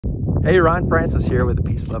Hey, Ron Francis here with the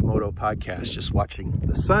Peace Love Moto podcast. Just watching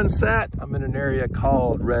the sunset. I'm in an area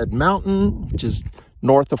called Red Mountain, which is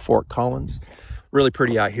north of Fort Collins. Really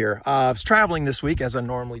pretty out here. I was traveling this week as I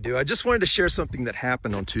normally do. I just wanted to share something that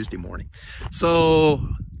happened on Tuesday morning. So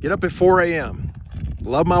get up at 4 a.m.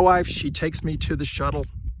 Love my wife. She takes me to the shuttle,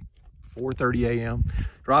 4:30 a.m.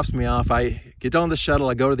 Drops me off. I get on the shuttle.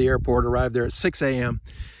 I go to the airport, arrive there at 6 a.m.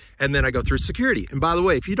 And then I go through security. And by the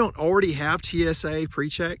way, if you don't already have TSA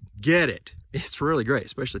pre-check, get it. It's really great,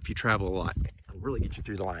 especially if you travel a lot. It'll really get you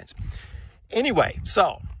through the lines. Anyway,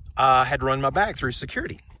 so I had to run my bag through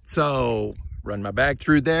security. So run my bag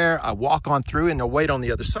through there. I walk on through and I'll wait on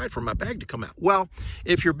the other side for my bag to come out. Well,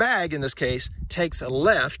 if your bag, in this case, takes a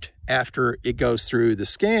left after it goes through the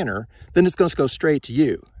scanner, then it's going to go straight to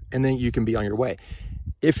you. And then you can be on your way.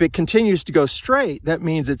 If it continues to go straight, that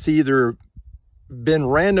means it's either been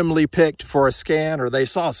randomly picked for a scan or they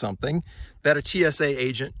saw something that a TSA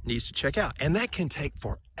agent needs to check out. And that can take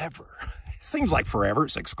forever. It seems like forever,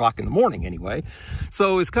 6 o'clock in the morning anyway.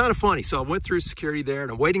 So it's kind of funny. So I went through security there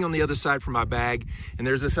and I'm waiting on the other side for my bag. And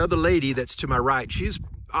there's this other lady that's to my right. She's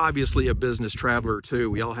obviously a business traveler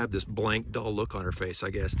too. We all have this blank, dull look on her face, I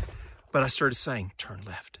guess. But I started saying, turn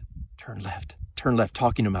left, turn left, turn left,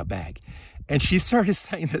 talking to my bag. And she started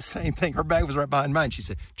saying the same thing. Her bag was right behind mine. She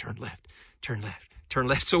said, turn left, turn left, turn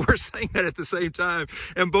left. So we're saying that at the same time.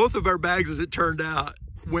 And both of our bags, as it turned out,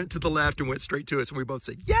 went to the left and went straight to us. And we both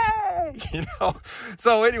said, yay! You know?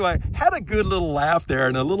 So anyway, had a good little laugh there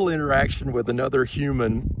and a little interaction with another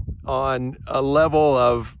human on a level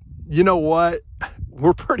of, you know what?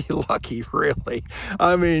 We're pretty lucky, really.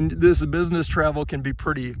 I mean, this business travel can be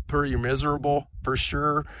pretty miserable for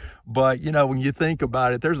sure. But, you know, when you think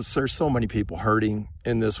about it, there's so many people hurting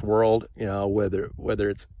in this world, you know, whether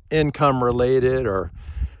it's income related or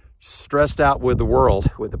stressed out with the world,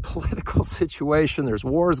 with the political situation. There's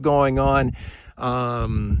wars going on.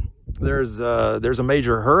 There's a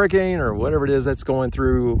major hurricane or whatever it is that's going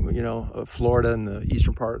through, you know, Florida and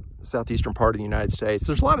the southeastern part of the United States.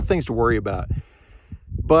 There's a lot of things to worry about.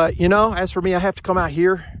 But, you know, as for me, I have to come out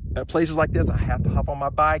here at places like this. I have to hop on my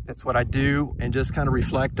bike. That's what I do. And just kind of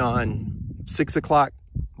reflect on 6 o'clock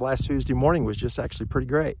last Tuesday morning was just actually pretty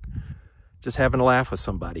great. Just having a laugh with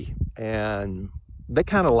somebody. And that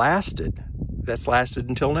kind of lasted. That's lasted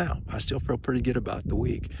until now. I still feel pretty good about the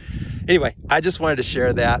week. Anyway, I just wanted to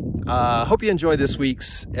share that. Hope you enjoy this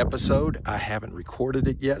week's episode. I haven't recorded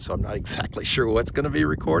it yet, so I'm not exactly sure what's going to be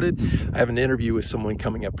recorded. I have an interview with someone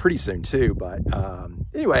coming up pretty soon too. But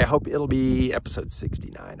anyway, I hope it'll be episode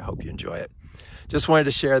 69. I hope you enjoy it. Just wanted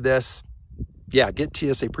to share this. Yeah, get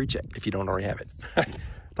TSA PreCheck if you don't already have it.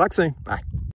 Talk soon. Bye.